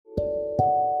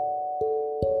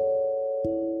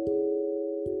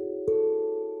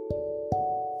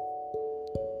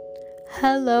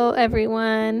Hello,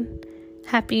 everyone.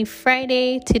 Happy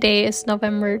Friday. Today is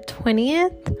November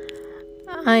 20th.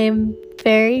 I am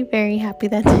very, very happy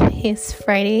that today is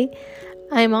Friday.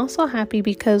 I'm also happy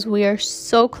because we are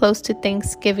so close to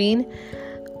Thanksgiving.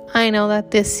 I know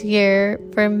that this year,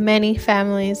 for many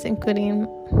families, including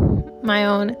my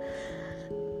own,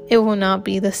 it will not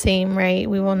be the same, right?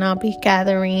 We will not be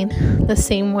gathering the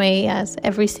same way as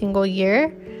every single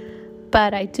year.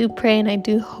 But I do pray and I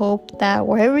do hope that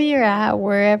wherever you're at,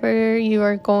 wherever you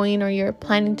are going or you're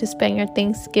planning to spend your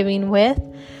Thanksgiving with,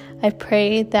 I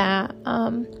pray that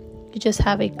you just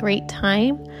have a great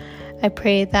time. I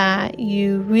pray that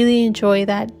you really enjoy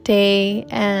that day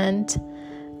and,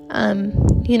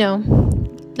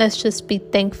 let's just be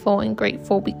thankful and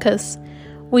grateful because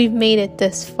we've made it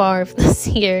this far this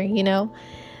year,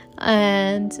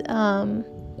 and,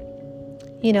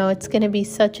 it's going to be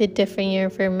such a different year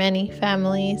for many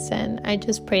families, and I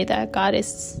just pray that God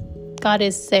is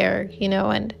there,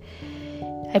 and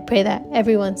I pray that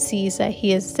everyone sees that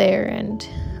He is there, and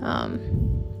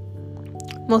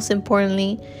most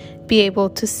importantly, be able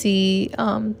to see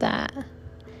that,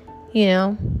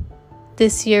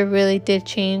 this year really did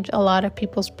change a lot of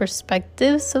people's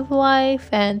perspectives of life,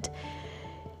 and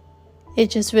it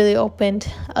just really opened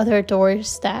other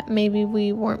doors that maybe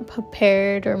we weren't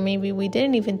prepared or maybe we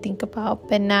didn't even think about.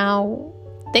 But now,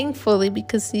 thankfully,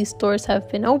 because these doors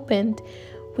have been opened,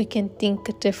 we can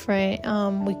think different,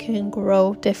 we can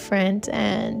grow different,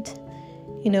 and,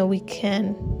 we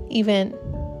can even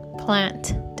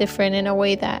plant different in a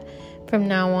way that from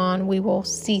now on we will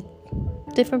see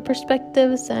different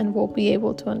perspectives and we'll be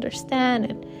able to understand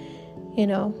and,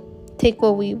 take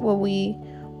what we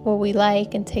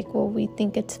like and take what we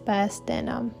think it's best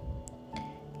and,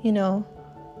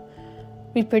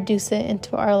 reproduce it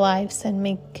into our lives and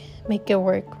make it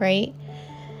work, right?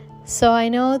 So I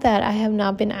know that I have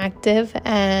not been active,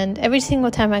 and every single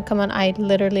time I come on, I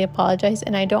literally apologize,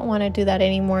 and I don't want to do that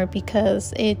anymore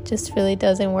because it just really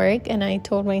doesn't work. And I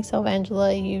told myself,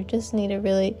 Angela, you just need to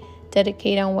really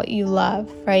dedicate on what you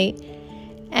love, right?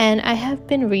 And I have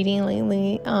been reading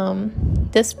lately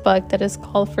this book that is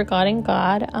called Forgotten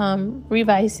God,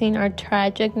 Revising Our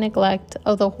Tragic Neglect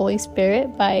of the Holy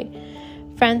Spirit by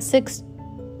Francis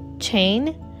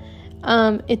Chan.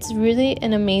 It's really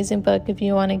an amazing book if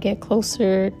you want to get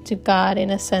closer to God in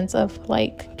a sense of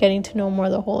like getting to know more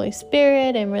of the Holy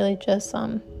Spirit and really just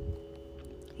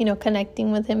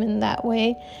connecting with Him in that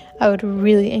way. I would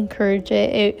really encourage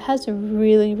it. It has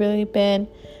really, really been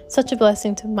such a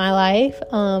blessing to my life.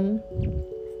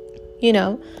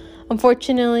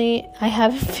 Unfortunately, I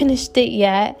haven't finished it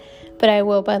yet, but I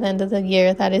will by the end of the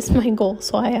year. That is my goal,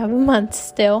 so I have a month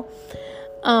still.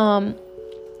 And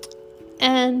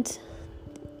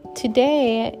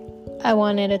today I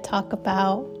wanted to talk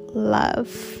about love,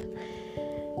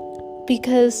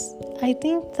 because I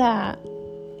think that,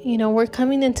 we're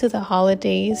coming into the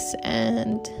holidays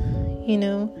and,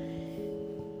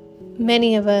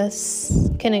 many of us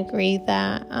can agree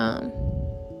that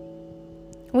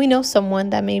we know someone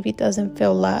that maybe doesn't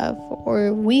feel love,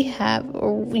 or we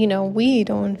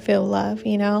don't feel love,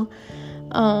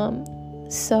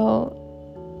 so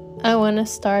I want to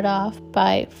start off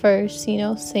by first,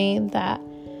 saying that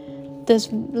this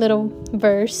little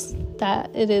verse that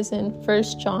it is in 1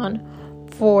 John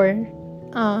 4,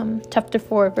 chapter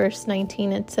 4, verse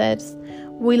 19, it says,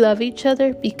 we love each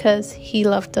other because He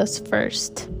loved us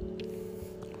first,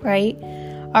 right?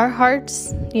 Our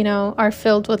hearts, are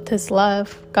filled with His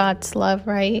love, God's love,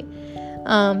 right?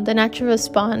 The natural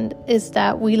response is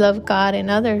that we love God and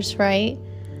others, right?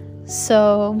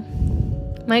 So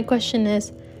my question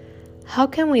is, how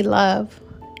can we love?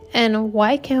 And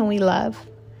why can we love?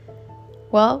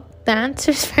 Well, the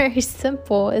answer is very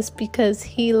simple. It's because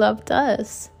He loved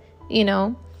us,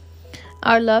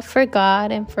 Our love for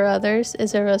God and for others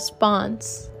is a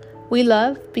response. We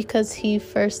love because He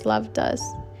first loved us.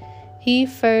 He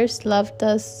first loved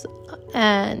us,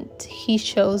 and He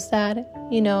shows that,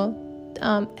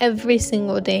 every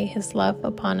single day, His love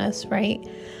upon us, right?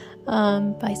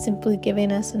 By simply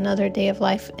giving us another day of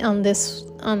life on this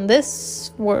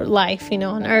world life,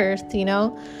 on earth,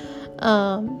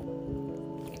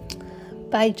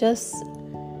 by just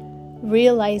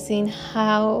realizing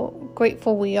how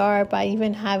grateful we are by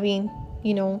even having,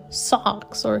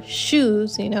 socks or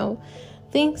shoes,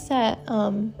 things that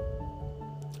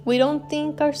we don't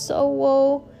think are so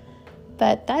whoa,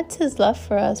 but that's His love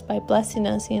for us by blessing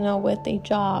us, with a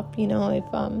job, if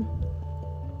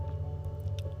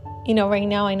right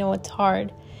now I know it's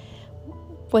hard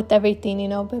with everything,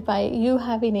 but by you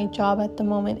having a job at the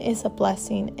moment is a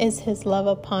blessing, is His love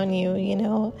upon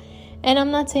you, And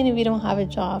I'm not saying if you don't have a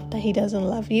job that he doesn't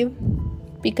love you,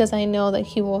 because I know that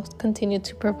he will continue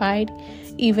to provide,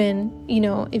 even,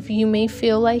 if you may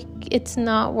feel like it's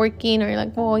not working, or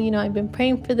like, well, I've been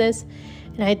praying for this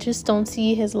and I just don't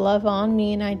see his love on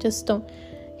me, and I just don't.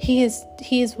 He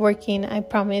is working. I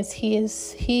promise. He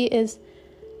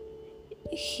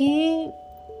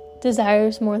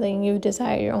desires more than you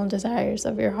desire your own desires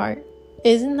of your heart.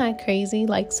 Isn't that crazy?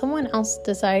 Like, someone else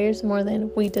desires more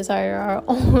than we desire our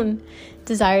own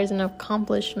desires and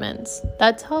accomplishments.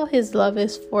 That's how his love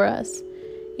is for us,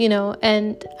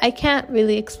 and I can't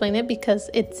really explain it, because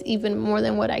it's even more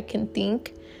than what I can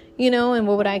think, and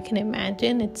what I can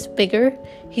imagine. It's bigger.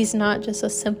 He's not just a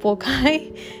simple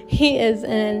guy. He is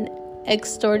an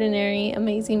extraordinary,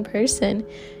 amazing person,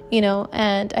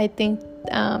 and I think,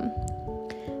 I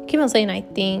keep on saying I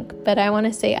think, but I want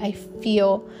to say I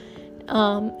feel.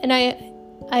 And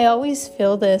I always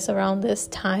feel this around this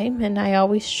time, and I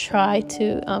always try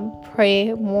to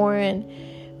pray more and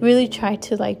really try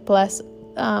to bless,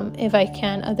 if I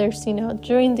can, others,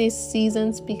 during these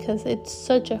seasons, because it's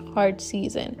such a hard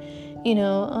season,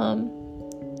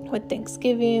 with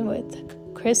Thanksgiving,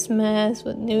 with Christmas,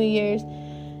 with New Year's,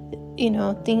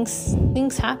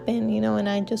 things happen, and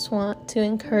I just want to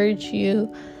encourage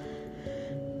you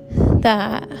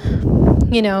that,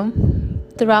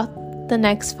 throughout the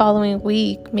next following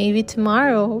week, maybe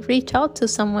tomorrow, reach out to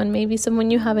someone, maybe someone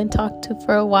you haven't talked to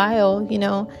for a while,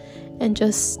 and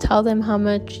just tell them how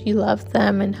much you love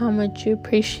them and how much you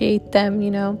appreciate them,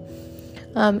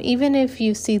 even if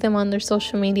you see them on their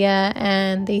social media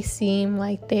and they seem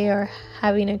like they are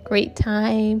having a great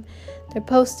time, they're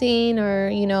posting, or,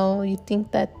 you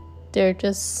think that they're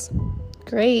just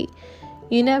great.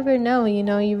 You never know,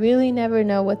 you really never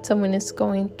know what someone is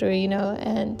going through,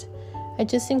 and I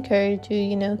just encourage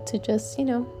you, to just,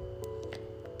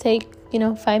 take,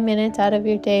 5 minutes out of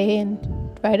your day and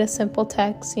write a simple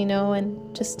text,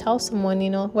 and just tell someone,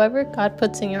 whoever God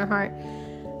puts in your heart,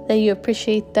 that you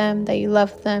appreciate them, that you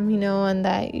love them, and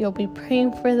that you'll be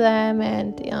praying for them.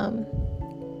 And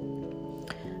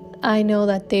I know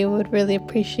that they would really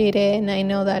appreciate it, and I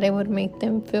know that it would make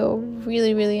them feel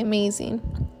really, really amazing,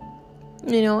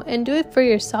 and do it for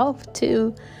yourself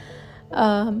too.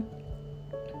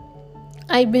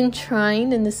 I've been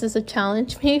trying, and this is a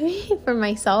challenge maybe for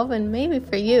myself and maybe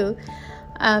for you.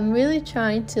 I'm really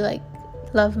trying to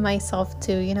love myself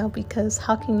too, because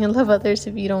how can you love others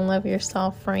if you don't love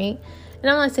yourself, right? And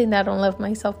I'm not saying that I don't love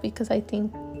myself, because I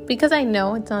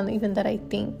know it's not even that I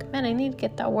think. Man, I need to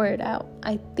get that word out.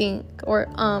 I think, or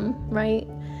right?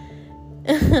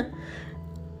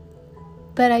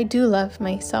 But I do love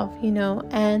myself,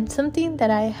 and something that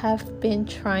I have been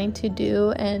trying to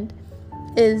do and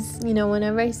is,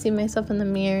 whenever I see myself in the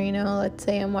mirror, let's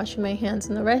say I'm washing my hands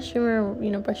in the restroom,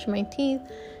 or, brushing my teeth,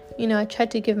 I try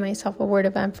to give myself a word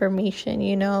of affirmation,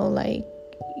 you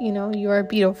are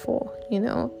beautiful,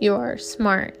 you are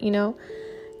smart,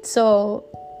 so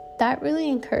that really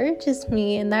encourages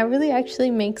me, and that really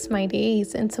actually makes my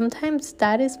days. And sometimes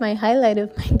that is my highlight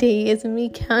of my day, is me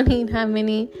counting how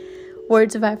many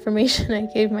words of affirmation I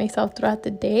gave myself throughout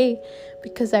the day,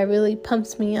 because that really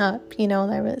pumps me up,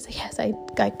 that really says, yes, I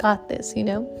got this,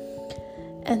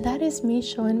 and that is me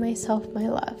showing myself my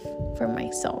love for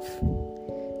myself.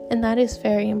 And that is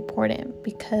very important,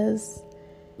 because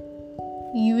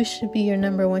you should be your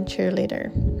number one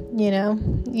cheerleader,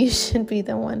 you should be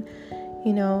the one,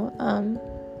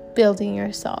 building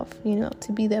yourself,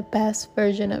 to be the best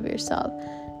version of yourself,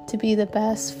 to be the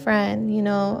best friend,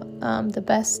 the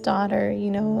best daughter,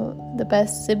 the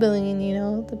best sibling,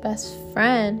 the best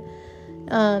friend,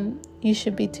 you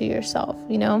should be to yourself,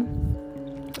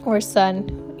 or son,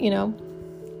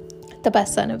 the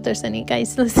best son, if there's any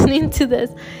guys listening to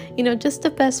this, just the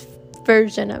best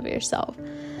version of yourself.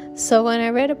 So when I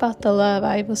read about the love,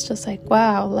 I was just like,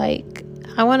 wow,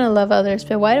 I want to love others,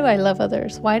 but why do I love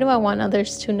others? Why do I want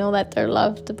others to know that they're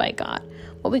loved by God?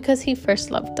 Well, because he first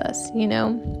loved us,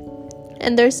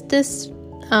 And there's this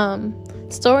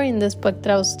story in this book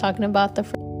that I was talking about.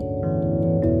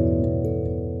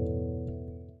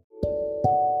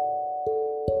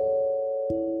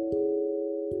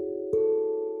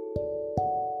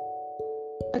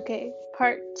 Okay,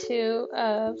 part 2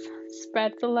 of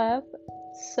Spread the Love.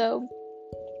 So,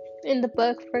 in the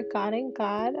book Forgotten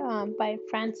God by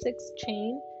Frances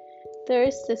Chan, there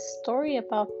is this story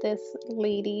about this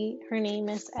lady. Her name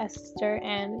is Esther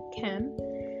Ann Kem,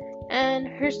 and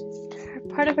her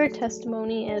part of her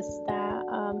testimony is that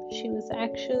she was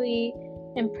actually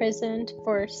imprisoned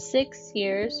for 6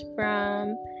 years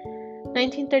from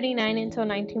 1939 until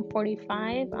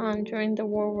 1945 during the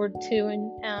World War II,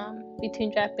 and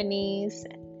between Japanese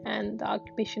and the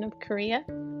occupation of Korea.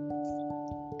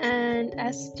 And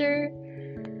Esther,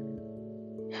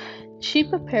 she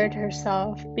prepared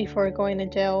herself before going to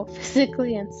jail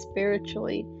physically and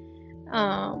spiritually,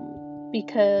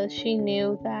 because she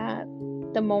knew that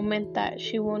the moment that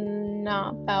she will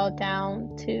not bow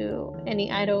down to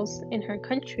any idols in her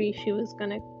country, she was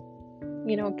gonna,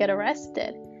 get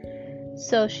arrested.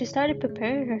 So she started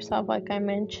preparing herself, like I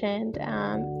mentioned,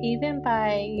 even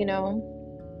by,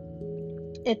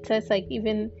 it says like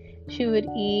even she would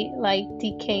eat like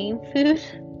decaying food,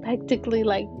 practically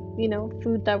like,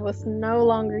 food that was no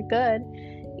longer good,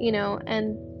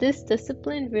 and this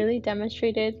discipline really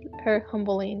demonstrated her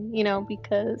humbling,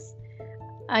 because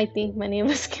I think many of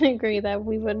us can agree that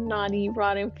we would not eat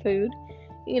rotten food,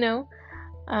 you know.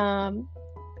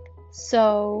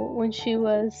 So when she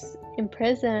was in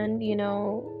prison,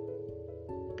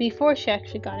 before she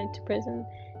actually got into prison,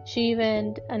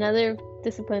 another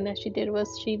discipline that she did was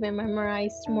she even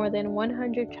memorized more than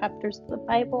 100 chapters of the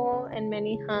Bible and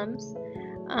many hymns,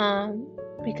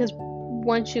 because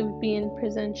once she would be in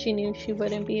prison, she knew she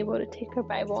wouldn't be able to take her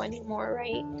Bible anymore,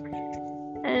 right?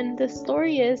 And the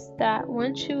story is that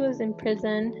once she was in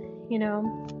prison,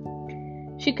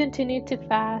 she continued to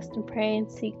fast and pray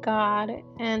and seek God.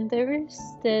 And there was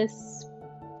this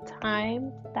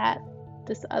time that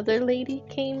this other lady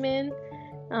came in,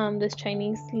 this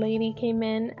Chinese lady came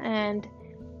in, and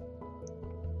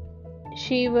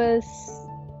she was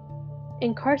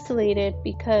incarcerated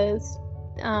because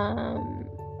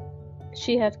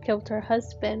she had killed her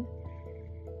husband.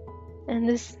 And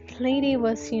this lady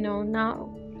was,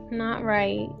 not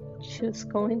right. She was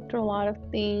going through a lot of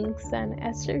things, and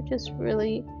Esther just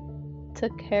really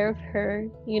took care of her,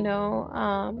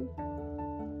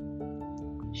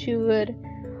 she would,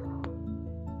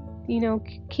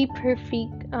 keep her feet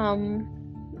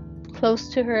close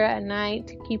to her at night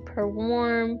to keep her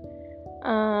warm.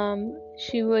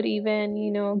 She would even,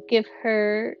 give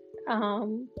her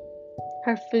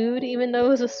her food, even though it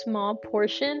was a small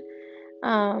portion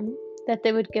that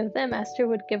they would give them. Esther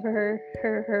would give her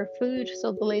food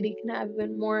so the lady can have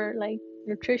even more like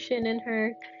nutrition in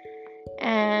her.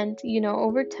 And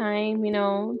over time,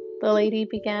 the lady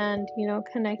began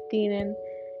connecting and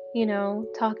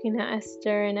talking to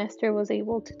Esther, and Esther was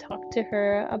able to talk to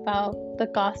her about the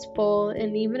gospel.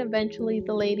 And even eventually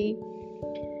the lady,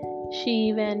 she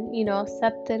even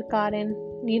accepted God in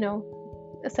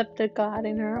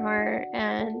her heart,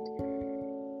 and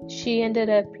she ended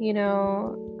up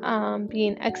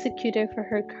being executed for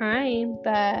her crime,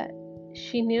 but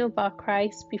she knew about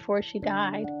Christ before she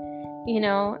died,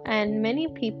 and many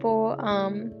people,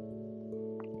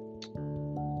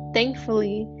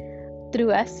 thankfully,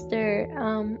 through Esther,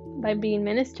 by being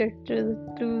ministered through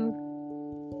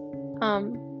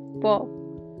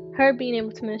her being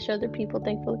able to minister to other people,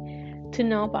 thankfully, to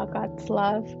know about God's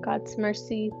love, God's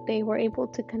mercy, they were able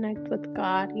to connect with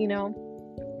God,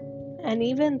 and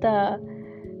even the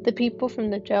people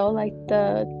from the jail, like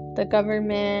the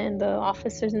government, the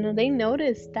officers, they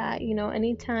noticed that,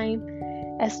 anytime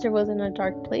Esther was in a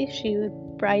dark place, she would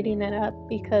brighten it up,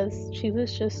 because she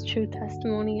was just true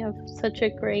testimony of such a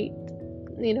great,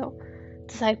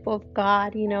 disciple of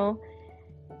God,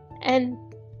 And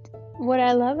what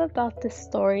I love about this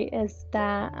story is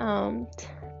that,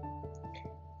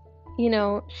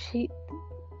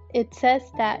 it says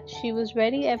that she was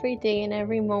ready every day and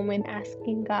every moment,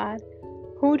 asking God,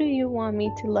 who do you want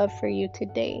me to love for you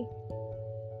today?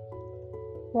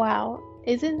 Wow,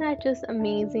 isn't that just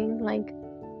amazing? Like,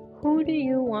 who do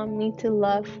you want me to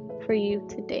love for you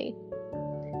today?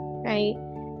 Right?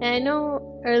 And I know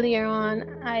earlier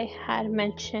on I had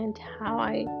mentioned how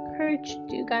I encouraged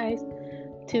you guys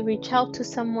to reach out to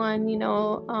someone,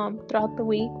 throughout the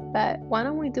week. But why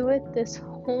don't we do it this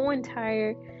whole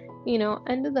entire,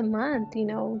 end of the month,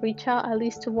 reach out at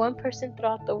least to one person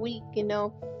throughout the week,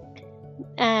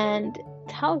 and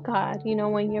tell God,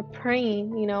 when you're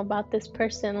praying, about this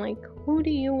person, like, who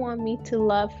do you want me to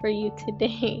love for you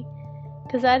today?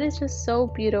 Because that is just so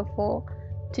beautiful,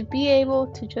 to be able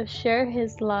to just share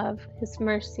His love, His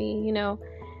mercy.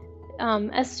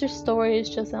 Esther's story is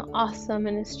just awesome,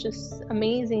 and it's just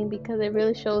amazing, because it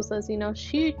really shows us,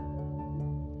 she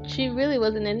really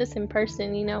was an innocent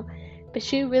person, but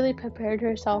she really prepared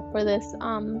herself for this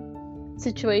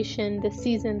situation, this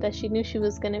season that she knew she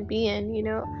was going to be in,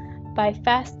 by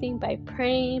fasting, by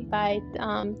praying, by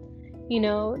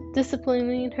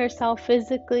disciplining herself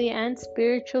physically and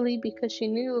spiritually, because she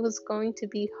knew it was going to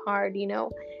be hard,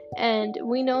 and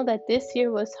we know that this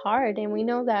year was hard, and we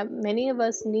know that many of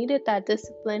us needed that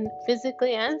discipline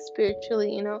physically and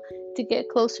spiritually, to get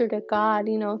closer to God,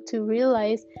 to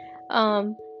realize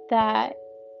that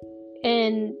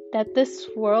and that this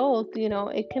world,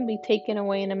 it can be taken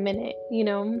away in a minute.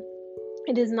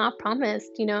 It is not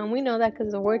promised, and we know that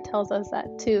because the word tells us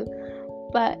that too.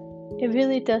 But it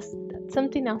really does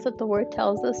something else that the word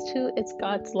tells us too. It's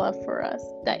God's love for us,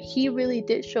 that He really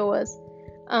did show us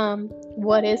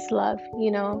what is love,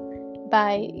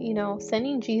 by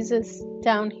sending Jesus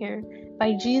down here,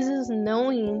 by Jesus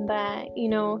knowing that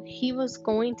He was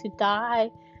going to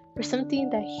die for something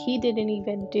that He didn't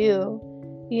even do.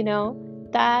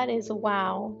 That is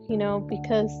wow,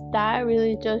 because that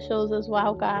really just shows us,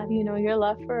 wow, God, your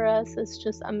love for us is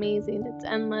just amazing. It's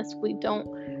endless. We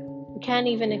can't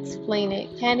even explain it,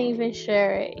 can't even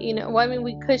share it. Well, I mean,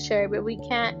 we could share it, but we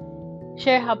can't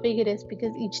share how big it is,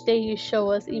 because each day you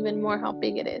show us even more how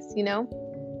big it is.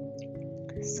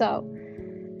 So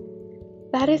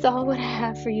that is all what I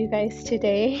have for you guys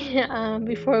today.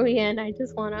 Before we end, I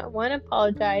just want to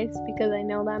apologize, because I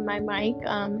know that my mic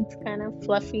it's kind of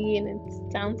fluffy and it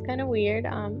sounds kind of weird.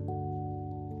 And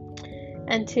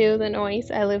two, the noise.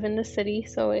 I live in the city,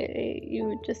 so you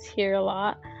would just hear a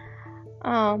lot.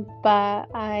 But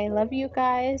I love you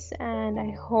guys, and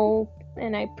I hope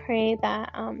and I pray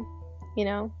that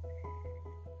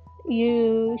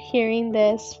you hearing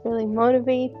this really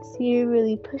motivates you,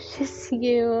 really pushes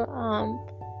you.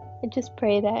 I just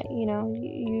pray that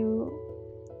you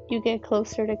get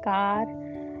closer to God.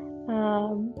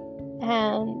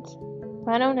 And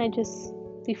why don't I just,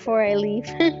 before I leave,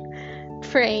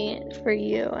 pray for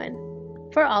you and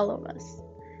for all of us.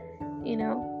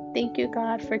 Thank you,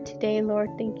 God, for today, Lord.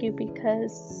 Thank you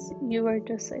because you are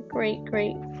just a great,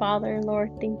 great Father,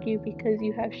 Lord. Thank you because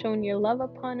you have shown your love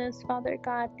upon us, Father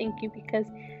God. Thank you because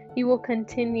you will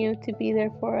continue to be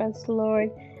there for us,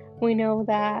 Lord. We know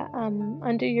that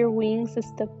under your wings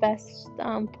is the best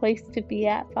place to be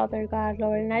at, Father God,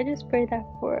 Lord. And I just pray that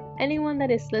for anyone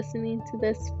that is listening to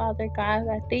this, Father God,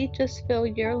 that they just feel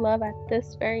your love at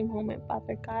this very moment,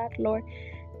 Father God, Lord.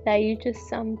 That you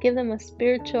just give them a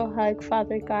spiritual hug,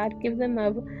 Father God. Give them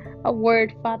a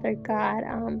word, Father God,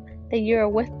 that you are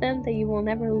with them, that you will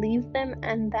never leave them,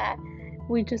 and that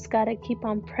we just got to keep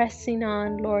on pressing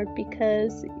on, Lord,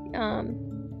 because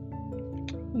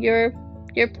your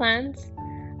plans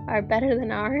are better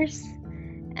than ours,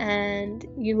 and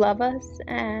you love us,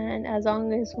 and as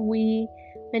long as we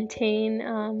maintain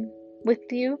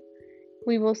with you,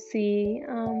 we will see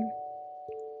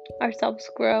ourselves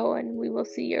grow, and we will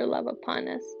see your love upon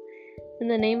us. In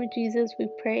the name of Jesus, we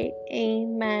pray.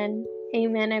 Amen.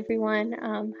 Amen, everyone.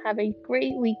 Have a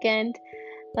great weekend.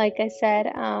 Like I said,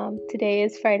 today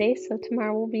is Friday, so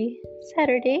tomorrow will be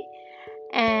Saturday.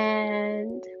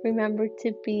 And remember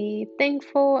to be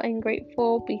thankful and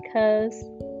grateful, because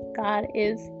God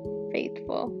is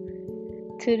faithful.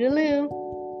 Toodaloo.